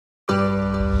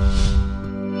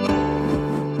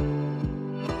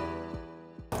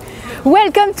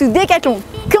Welcome to Decathlon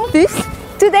Campus.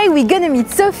 Today we're gonna meet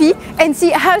Sophie and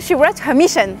see how she wrote her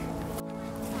mission.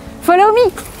 Follow me!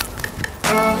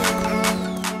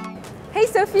 Hey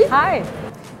Sophie! Hi!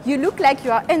 You look like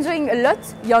you are enjoying a lot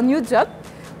your new job.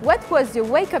 What was your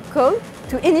wake-up call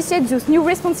to initiate those new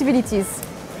responsibilities?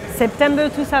 September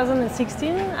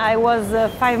 2016, I was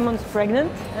 5 months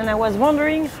pregnant and I was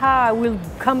wondering how I will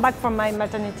come back from my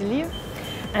maternity leave,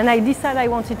 and I decided I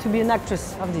wanted to be an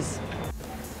actress of this.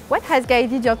 What has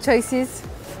guided your choices?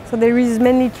 So there is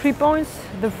mainly 3 points.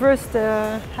 The first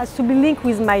has to be linked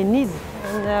with my needs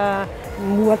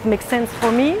and what makes sense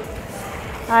for me.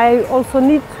 I also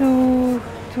need to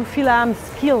feel I'm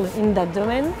skilled in that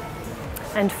domain.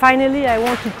 And finally, I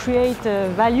want to create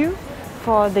value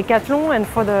for Decathlon and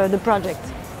for the project.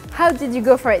 How did you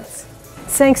go for it?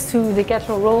 Thanks to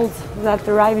Decathlon roles that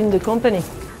arrive in the company,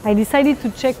 I decided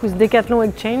to check with Decathlon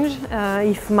Exchange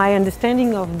if my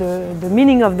understanding of the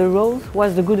meaning of the roles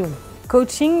was the good one.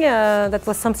 Coaching, that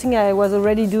was something I was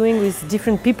already doing with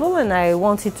different people and I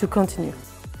wanted to continue.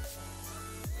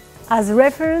 As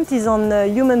referent is on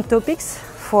human topics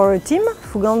for a team,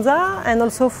 Fuganza, and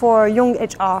also for young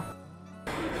HR.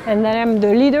 And I am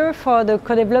the leader for the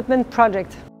co-development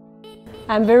project.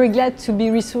 I'm very glad to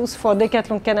be resource for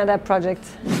Decathlon Canada project.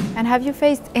 And have you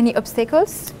faced any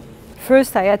obstacles?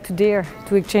 First, I had to dare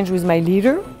to exchange with my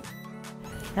leader.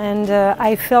 And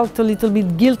I felt a little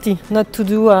bit guilty not to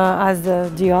do as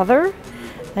the other.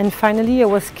 And finally, I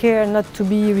was scared not to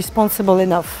be responsible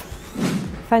enough.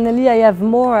 Finally, I have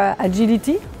more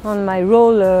agility on my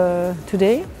role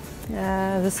today.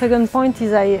 The second point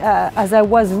is as I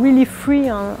was really free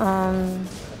on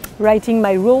writing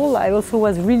my role, I also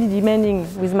was really demanding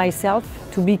with myself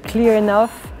to be clear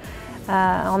enough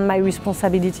on my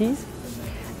responsibilities.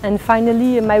 And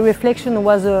finally, my reflection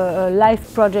was a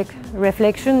life project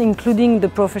reflection, including the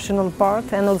professional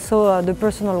part and also the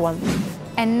personal one.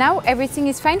 And now everything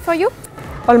is fine for you?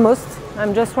 Almost.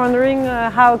 I'm just wondering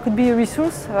how it could be a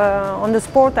resource on the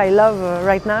sport I love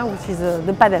right now, which is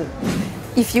the paddle.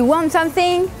 If you want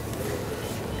something,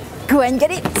 go and get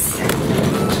it!